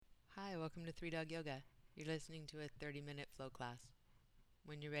welcome to Three Dog Yoga. You're listening to a 30-minute flow class.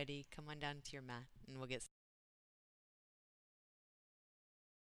 When you're ready, come on down to your mat and we'll get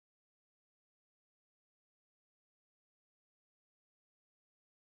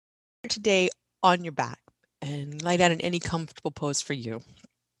started. Today on your back and lie down in any comfortable pose for you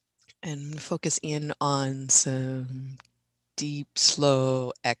and focus in on some deep,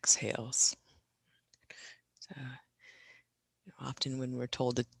 slow exhales. So, often when we're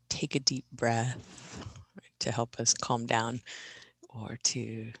told to take a deep breath to help us calm down or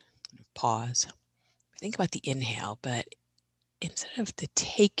to pause, think about the inhale, but instead of the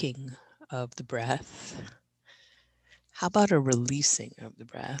taking of the breath, how about a releasing of the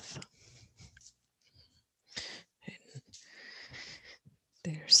breath?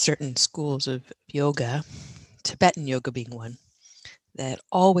 There are certain schools of yoga, Tibetan yoga being one, that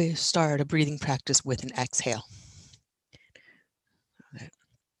always start a breathing practice with an exhale.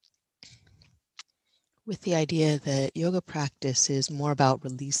 With the idea that yoga practice is more about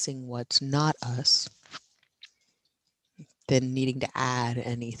releasing what's not us than needing to add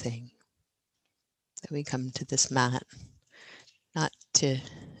anything. That we come to this mat not to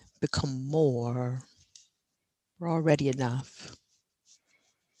become more, we're already enough.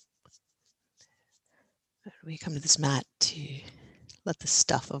 We come to this mat to let the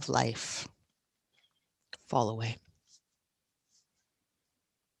stuff of life fall away.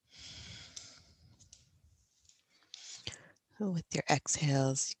 With your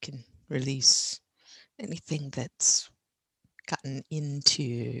exhales, you can release anything that's gotten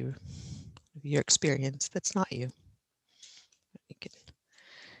into your experience that's not you. You can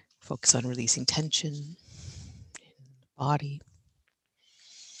focus on releasing tension in the body,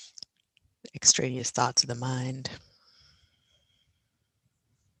 extraneous thoughts of the mind,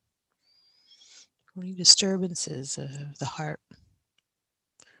 any disturbances of the heart.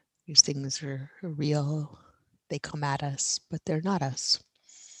 These things are real, they come at us, but they're not us.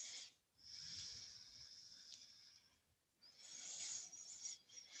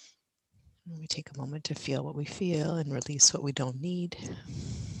 We take a moment to feel what we feel and release what we don't need.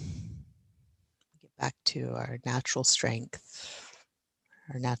 Get back to our natural strength,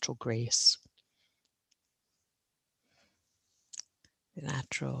 our natural grace, the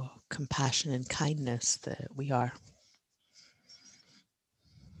natural compassion and kindness that we are.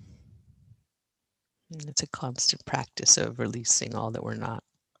 And it's a constant practice of releasing all that we're not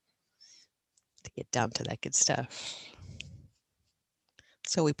to get down to that good stuff.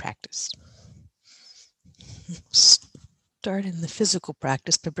 So we practice. Start in the physical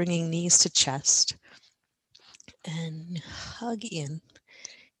practice by bringing knees to chest and hug in.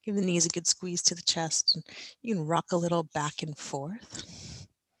 Give the knees a good squeeze to the chest. And you can rock a little back and forth.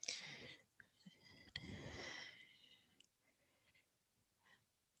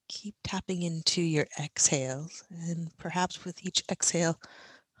 Keep tapping into your exhales, and perhaps with each exhale,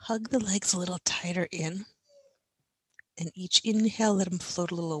 hug the legs a little tighter in. And each inhale, let them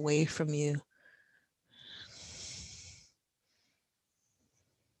float a little away from you.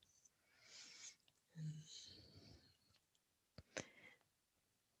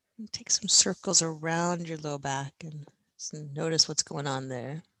 And take some circles around your low back and notice what's going on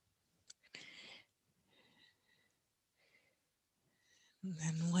there. And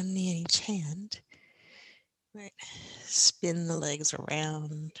then one knee in each hand. Right. Spin the legs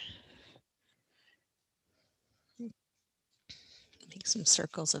around. Make some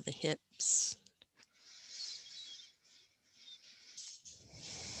circles of the hips.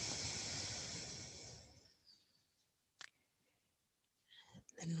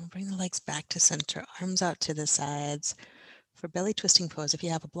 Then we'll bring the legs back to center, arms out to the sides. For belly twisting pose, if you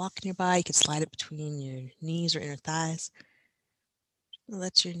have a block nearby, you can slide it between your knees or inner thighs.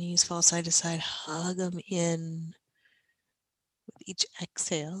 Let your knees fall side to side. Hug them in with each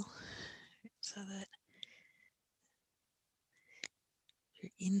exhale so that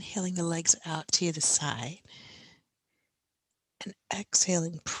you're inhaling the legs out to the side and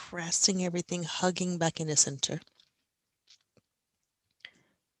exhaling, pressing everything, hugging back into center.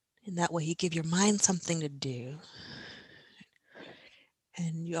 And that way you give your mind something to do.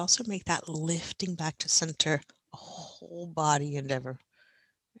 And you also make that lifting back to center a whole body endeavor.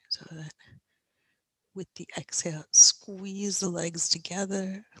 So that with the exhale, squeeze the legs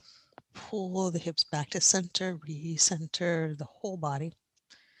together, pull the hips back to center, recenter the whole body.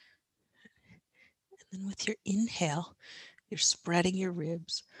 And then with your inhale, you're spreading your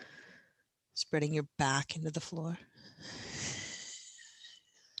ribs, spreading your back into the floor.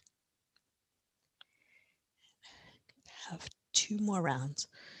 Have 2 more rounds.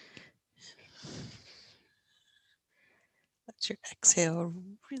 Let As your exhale,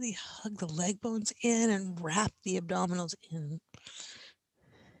 really hug the leg bones in and wrap the abdominals in.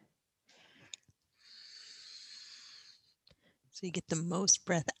 So you get the most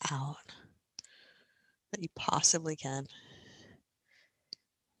breath out that you possibly can.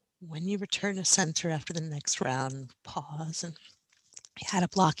 When you return to center after the next round, pause, and if you had a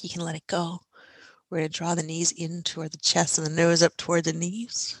block, you can let it go. We're going to draw the knees in toward the chest and the nose up toward the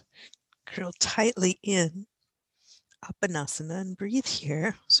knees. Curl tightly in, Apanasana, and breathe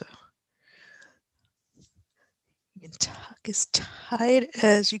here. So you can tuck as tight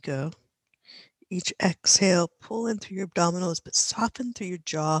as you go. Each exhale, pull in through your abdominals, but soften through your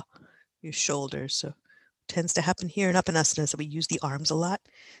jaw, your shoulders. So tends to happen here in Apanasana is that we use the arms a lot.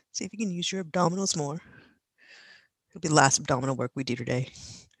 See if you can use your abdominals more. It'll be the last abdominal work we do today.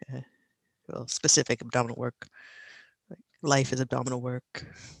 Well, specific abdominal work. Life is abdominal work.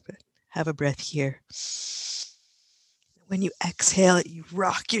 But have a breath here. When you exhale, you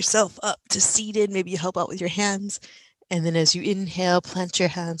rock yourself up to seated. Maybe you help out with your hands. And then as you inhale, plant your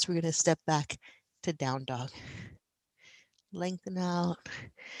hands. We're going to step back to down dog. Lengthen out.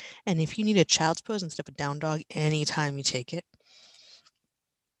 And if you need a child's pose instead of a down dog, anytime you take it,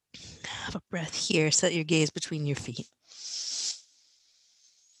 have a breath here. Set your gaze between your feet.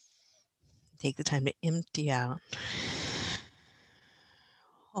 Take the time to empty out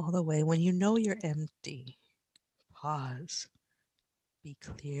all the way. When you know you're empty, pause, be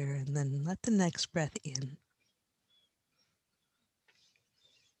clear, and then let the next breath in.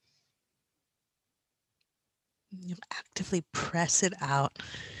 You actively press it out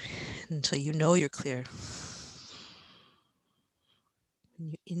until you know you're clear. When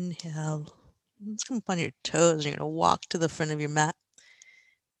you inhale, let's come up on your toes. You're going to walk to the front of your mat,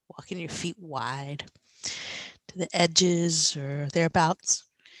 walking your feet wide to the edges or thereabouts.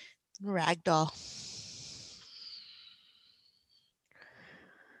 Ragdoll.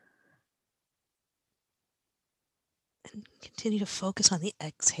 And continue to focus on the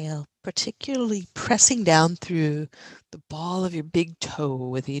exhale, particularly pressing down through the ball of your big toe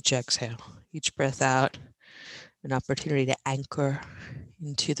with each exhale. Each breath out, an opportunity to anchor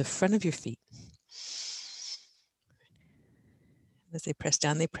into the front of your feet. As they press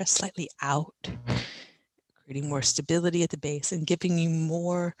down, they press slightly out, creating more stability at the base and giving you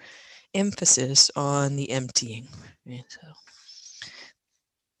more emphasis on the emptying. Right? So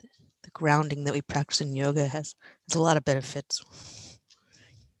the grounding that we practice in yoga has a lot of benefits.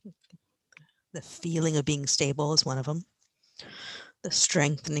 The feeling of being stable is one of them. The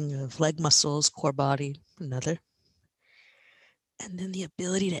strengthening of leg muscles, core body, another. And then the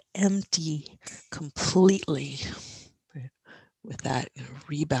ability to empty completely, right, with that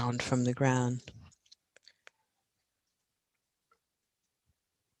rebound from the ground.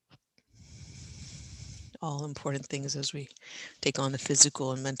 All important things as we take on the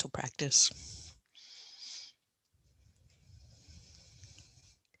physical and mental practice.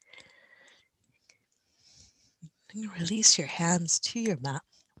 And release your hands to your mat.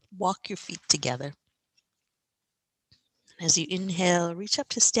 Walk your feet together. As you inhale, reach up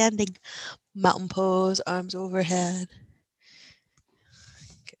to standing mountain pose, arms overhead.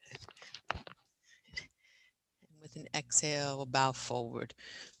 Good. And with an exhale, we'll bow forward.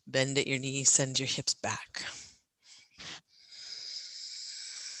 Bend at your knees, send your hips back.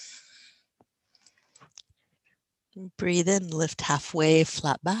 Breathe in, lift halfway,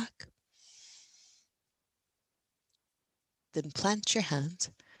 flat back. Then plant your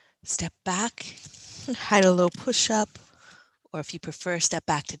hands. Step back, high to low push-up, or if you prefer, step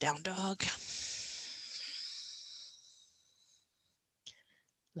back to down dog.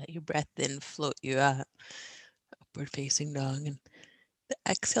 Let your breath in float you out. Upward facing dog. And the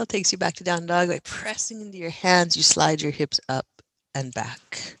exhale takes you back to down dog. By pressing into your hands, you slide your hips up and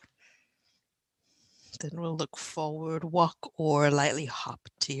back. Then we'll look forward, walk, or lightly hop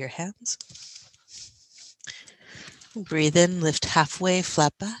to your hands. Breathe in, lift halfway,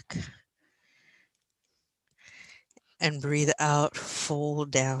 flat back. And breathe out,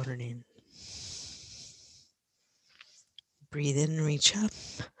 fold down and in. Breathe in, reach up.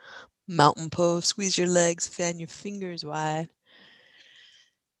 Mountain pose, squeeze your legs, fan your fingers wide.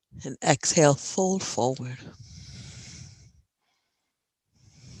 And exhale, fold forward.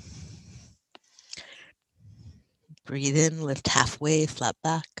 Breathe in, lift halfway, flat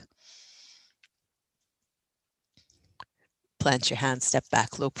back. Plant your hands, step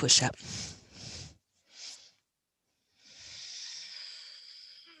back, low push up.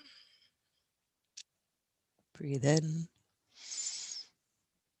 Breathe in.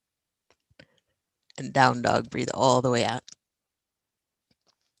 And down dog, breathe all the way out.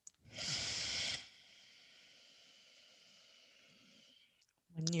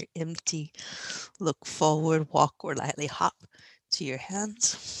 your empty, look forward, walk or lightly hop to your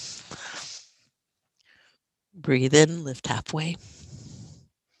hands. Breathe in, lift halfway.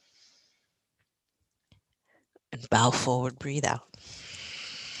 And bow forward, breathe out.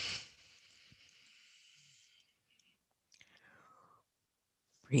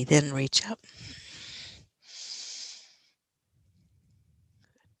 Breathe in, reach up.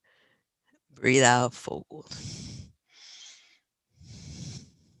 Breathe out, fold.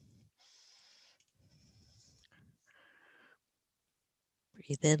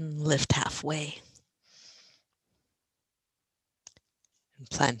 Breathe in, lift halfway. And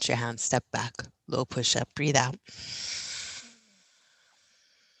plant your hands, step back, low push up, breathe out.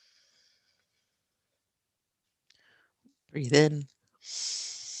 Breathe in.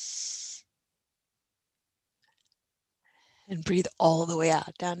 And breathe all the way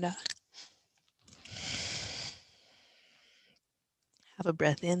out, down dog. Have a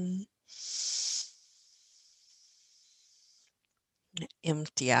breath in.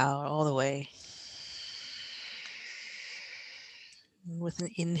 Empty out all the way. With an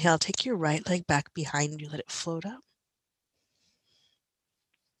inhale, take your right leg back behind you, let it float up.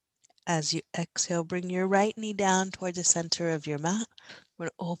 As you exhale, bring your right knee down toward the center of your mat. We're going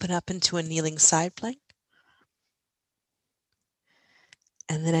to open up into a kneeling side plank.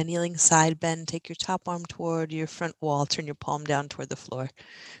 And then a kneeling side bend. Take your top arm toward your front wall. Turn your palm down toward the floor.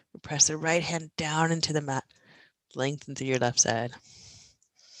 Press the right hand down into the mat. Lengthen through your left side.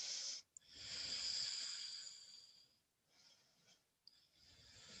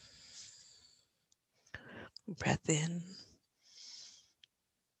 Breath in.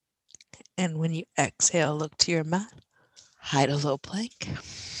 And when you exhale, look to your mat. Hide a low plank.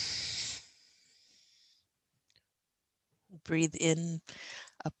 Breathe in,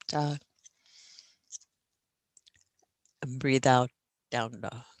 up dog. And breathe out, down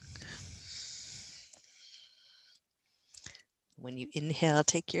dog. When you inhale,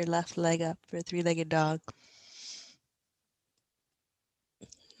 take your left leg up for a three-legged dog.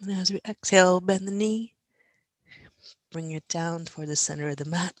 And as we exhale, bend the knee. Bring it down toward the center of the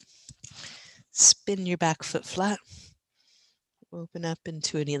mat. Spin your back foot flat. Open up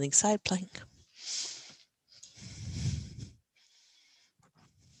into a kneeling side plank.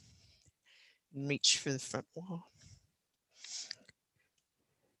 And reach for the front wall.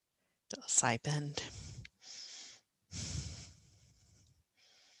 Side bend.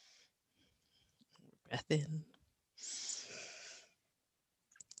 Breath in.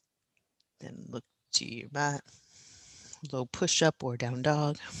 Then look to your mat. Low push up or down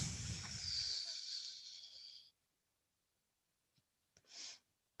dog.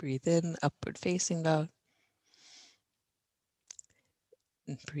 Breathe in, upward facing dog.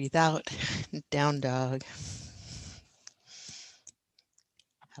 And breathe out, down dog.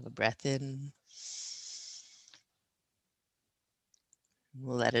 Have a breath in.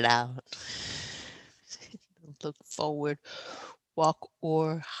 Let it out. Look forward, walk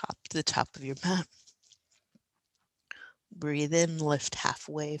or hop to the top of your mat. Breathe in, lift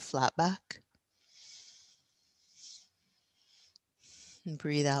halfway, flat back. And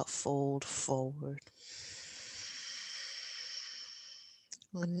breathe out, fold forward.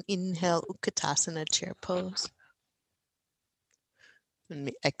 On inhale, Utkatasana, chair pose. When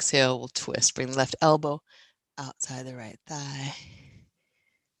we exhale, we'll twist. Bring the left elbow outside the right thigh.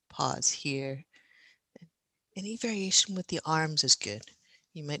 Pause here. Any variation with the arms is good.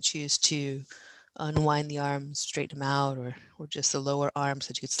 You might choose to unwind the arms, straighten them out, or just the lower arms so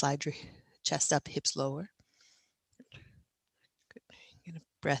that you could slide your chest up, hips lower. Good. You're gonna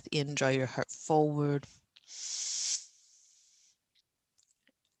breath in, draw your heart forward.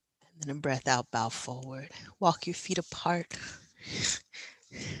 And then a breath out, bow forward. Walk your feet apart.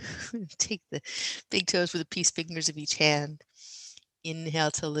 Take the big toes with the peace fingers of each hand.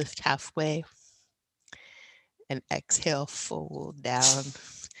 Inhale to lift halfway. And exhale, fold down.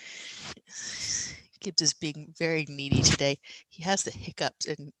 Gibbs is being very needy today. He has the hiccups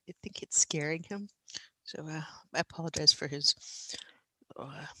and I think it's scaring him. So I apologize for his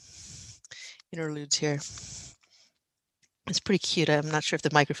interludes here. It's pretty cute. I'm not sure if the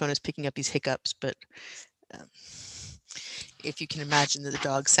microphone is picking up these hiccups, but if you can imagine that the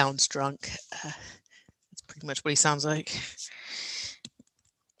dog sounds drunk, that's pretty much what he sounds like.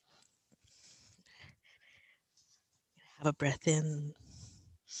 Have a breath in.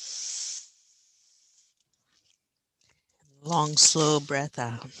 Long, slow breath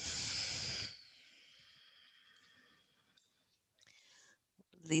out.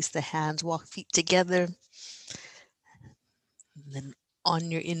 Release the hands, walk feet together. And then on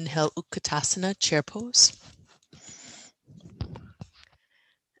your inhale, Utkatasana, chair pose.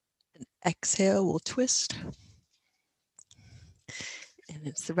 exhale, we'll twist. And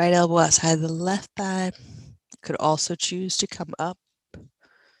it's the right elbow outside the left thigh. You could also choose to come up.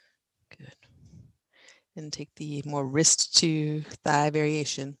 Good. And take the more wrist to thigh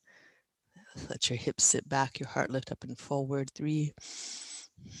variation. Let your hips sit back, your heart lift up and forward. 3,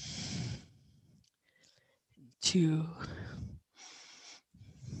 2,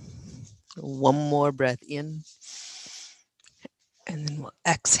 one more breath in. And then we'll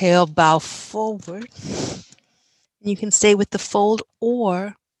exhale, bow forward. You can stay with the fold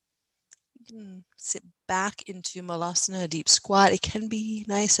or you can sit back into Malasana, a deep squat. It can be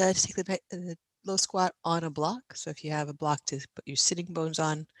nice to take the low squat on a block. So if you have a block to put your sitting bones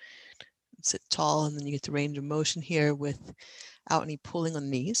on, sit tall, and then you get the range of motion here without any pulling on the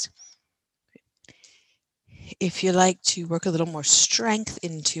knees. If you like to work a little more strength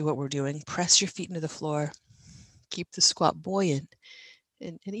into what we're doing, press your feet into the floor, keep the squat buoyant.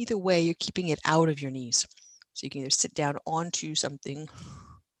 And either way, you're keeping it out of your knees. So you can either sit down onto something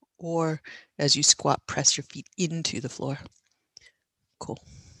or as you squat, press your feet into the floor. Cool.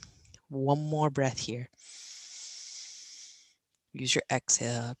 One more breath here. Use your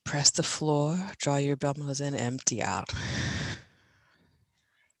exhale. Press the floor, draw your abdominals in, empty out.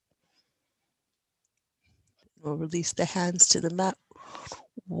 We'll release the hands to the mat.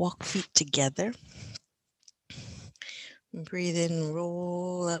 Walk feet together. Breathe in,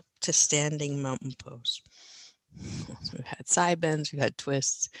 roll up to standing mountain pose. So we've had side bends, we've had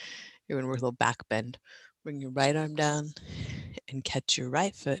twists. You're going to work a little back bend. Bring your right arm down and catch your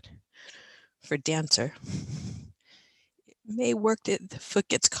right foot. For dancer, it may work that the foot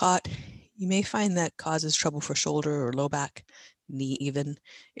gets caught. You may find that causes trouble for shoulder or low back, knee even.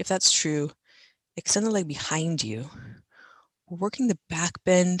 If that's true, extend the leg behind you. We're working the back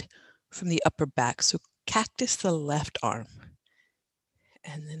bend from the upper back. So cactus the left arm.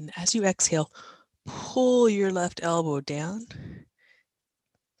 And then as you exhale, pull your left elbow down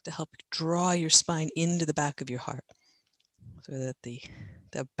to help draw your spine into the back of your heart. So that the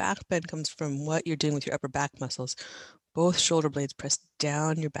back bend comes from what you're doing with your upper back muscles. Both shoulder blades press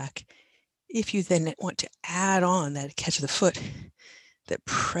down your back. If you then want to add on that catch of the foot that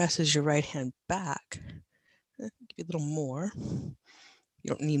presses your right hand back, give you a little more. You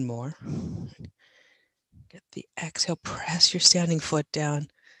don't need more. Get the exhale, press your standing foot down.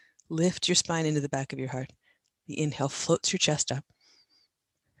 Lift your spine into the back of your heart. The inhale floats your chest up.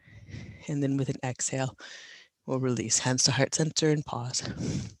 And then with an exhale, we'll release. Hands to heart center and pause.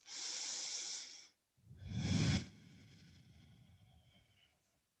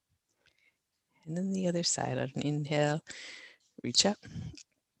 And then the other side on an inhale, reach up.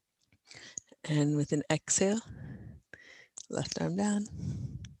 And with an exhale, left arm down.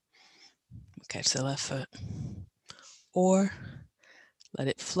 Catch the left foot. Or let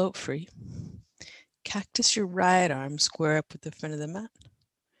it float free. Cactus your right arm, square up with the front of the mat.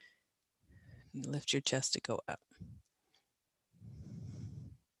 And lift your chest to go up.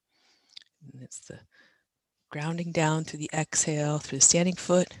 And it's the grounding down through the exhale, through the standing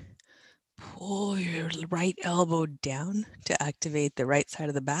foot. Pull your right elbow down to activate the right side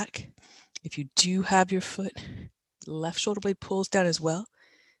of the back. If you do have your foot, the left shoulder blade pulls down as well,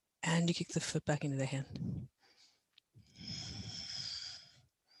 and you kick the foot back into the hand.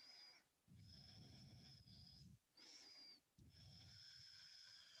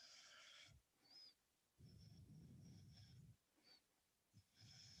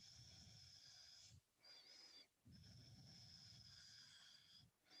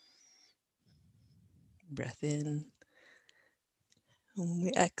 Breath in. When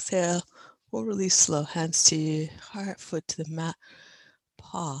we exhale, we'll release slow. Hands to heart, foot to the mat.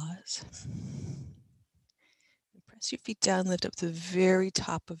 Pause. Press your feet down, lift up the very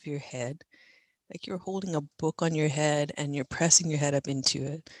top of your head, like you're holding a book on your head and you're pressing your head up into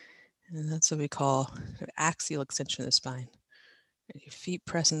it. And that's what we call axial extension of the spine. Your feet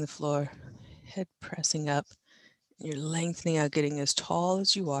pressing the floor, head pressing up. You're lengthening out, getting as tall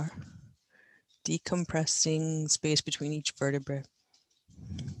as you are, decompressing space between each vertebrae.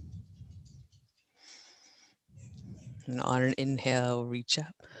 And on an inhale, reach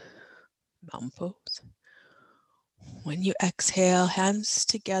up, mountain pose. When you exhale, hands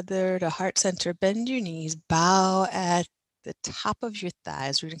together to heart center, bend your knees, bow at the top of your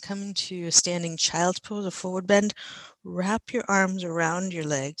thighs. We're going to come into a standing child's pose, a forward bend. Wrap your arms around your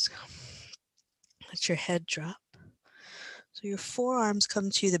legs. Let your head drop. So your forearms come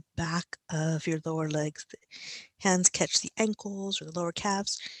to the back of your lower legs. The hands catch the ankles or the lower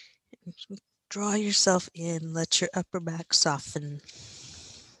calves. Draw yourself in. Let your upper back soften.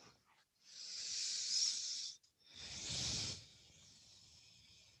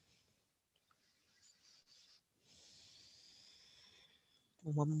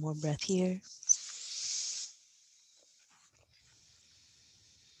 One more breath here.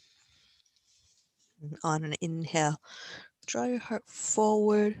 And on an inhale, draw your heart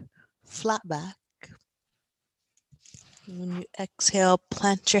forward, flat back. And when you exhale,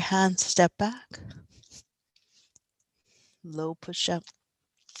 plant your hands, step back. Low push up.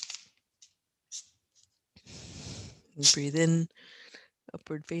 And breathe in,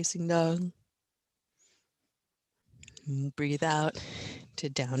 upward facing dog. And breathe out to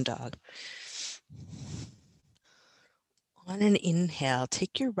down dog. On an inhale,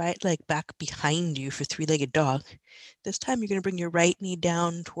 take your right leg back behind you for three-legged dog. This time you're going to bring your right knee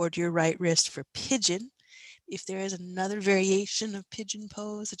down toward your right wrist for pigeon. If there is another variation of pigeon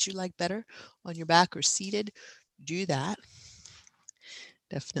pose that you like better on your back or seated, do that.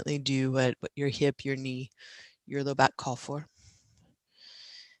 Definitely do what your hip, your knee, your low back call for.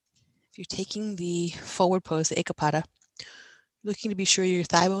 If you're taking the forward pose, the Ekapada, looking to be sure your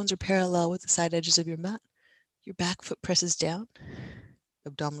thigh bones are parallel with the side edges of your mat. Your back foot presses down,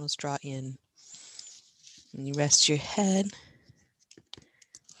 abdominals draw in, and you rest your head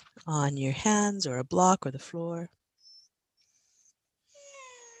on your hands or a block or the floor.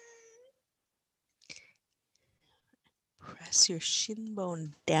 Press your shin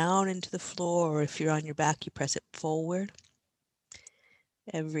bone down into the floor, or if you're on your back, you press it forward.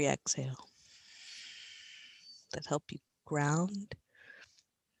 Every exhale. That help you ground,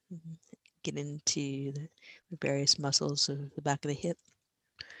 get into the various muscles of the back of the hip,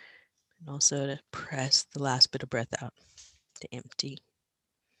 and also to press the last bit of breath out to empty.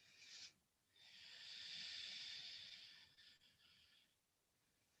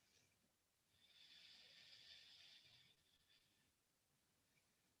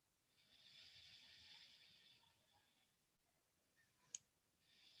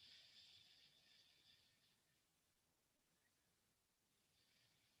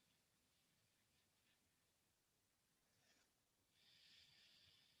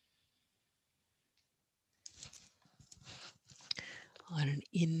 On an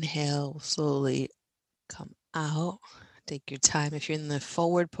inhale, slowly come out. Take your time. If you're in the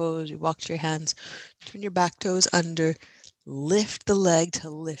forward pose, you walk your hands, turn your back toes under, lift the leg to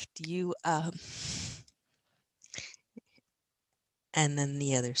lift you up, and then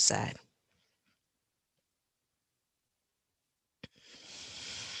the other side.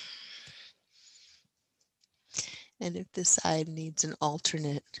 And if this side needs an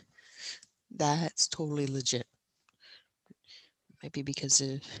alternate, that's totally legit. Might be because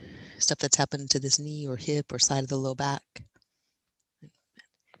of stuff that's happened to this knee or hip or side of the low back.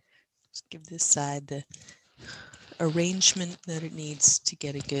 Just give this side the arrangement that it needs to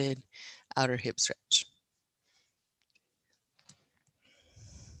get a good outer hip stretch.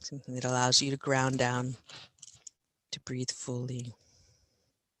 Something that allows you to ground down, to breathe fully.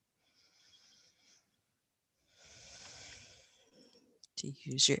 To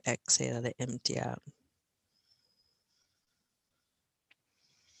use your exhale to empty out.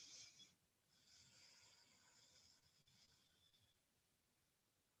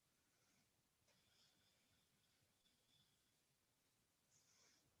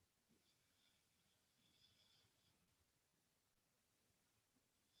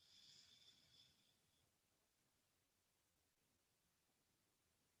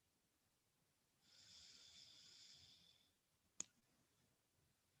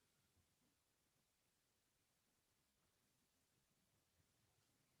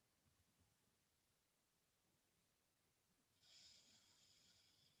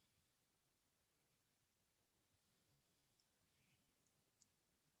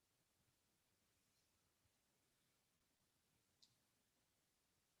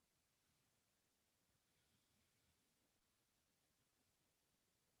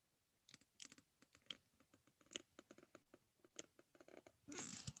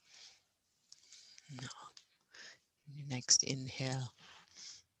 Now, your next inhale,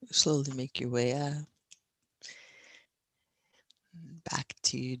 slowly make your way up. Back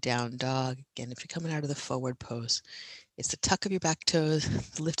to down dog. Again, if you're coming out of the forward pose, it's the tuck of your back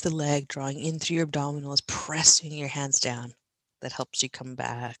toes, lift the leg, drawing in through your abdominals, pressing your hands down. That helps you come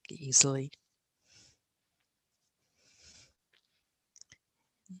back easily.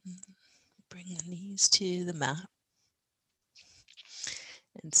 Bring the knees to the mat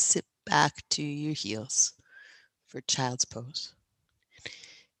and sit back to your heels for child's pose.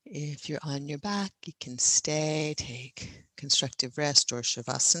 If you're on your back, you can stay, take constructive rest or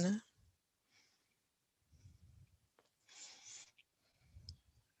shavasana.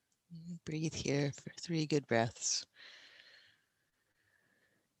 Breathe here for 3 good breaths.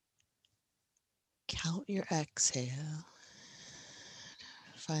 Count your exhale.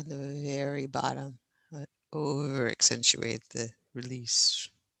 Find the very bottom. Over accentuate the release.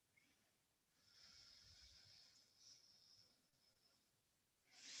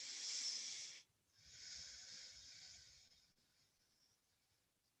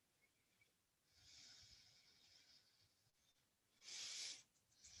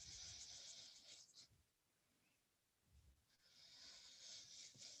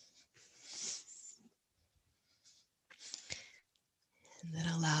 And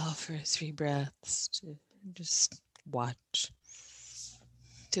then allow for 3 breaths to just watch,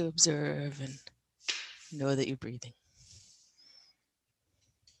 to observe and know that you're breathing.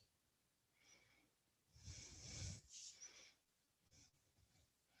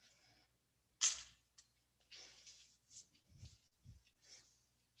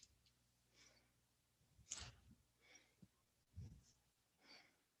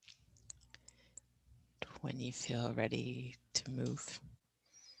 When you feel ready to move,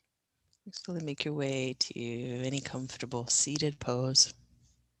 slowly make your way to any comfortable seated pose.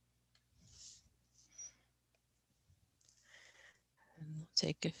 And we'll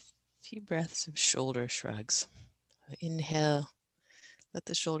take a few breaths of shoulder shrugs. Inhale, let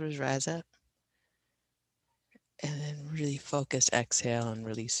the shoulders rise up. And then really focus, exhale, on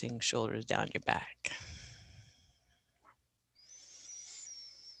releasing shoulders down your back.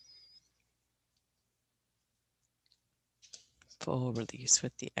 Full release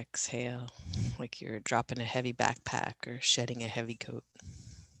with the exhale, like you're dropping a heavy backpack or shedding a heavy coat.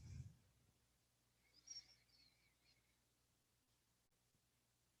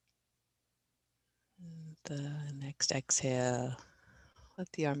 The next exhale,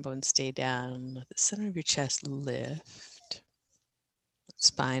 let the arm bones stay down, let the center of your chest lift.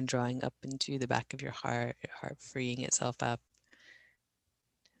 Spine drawing up into the back of your heart freeing itself up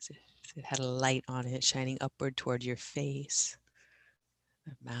as if it had a light on it shining upward toward your face.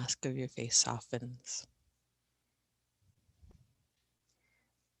 The mask of your face softens.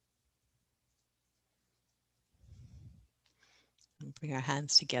 And bring our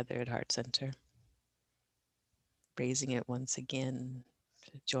hands together at heart center, raising it once again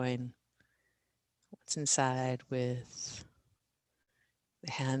to join what's inside with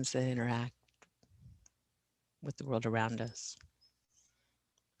the hands that interact with the world around us.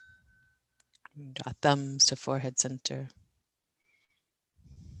 Draw thumbs to forehead center.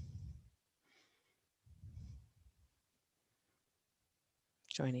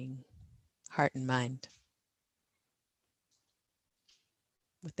 Joining heart and mind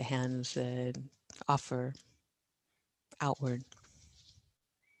with the hands that offer outward.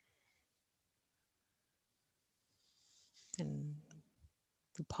 And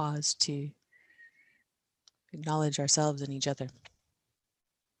we pause to acknowledge ourselves and each other.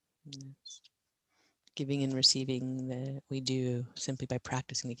 And giving and receiving that we do simply by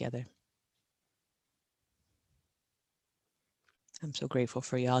practicing together. I'm so grateful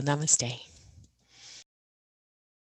for y'all. Namaste.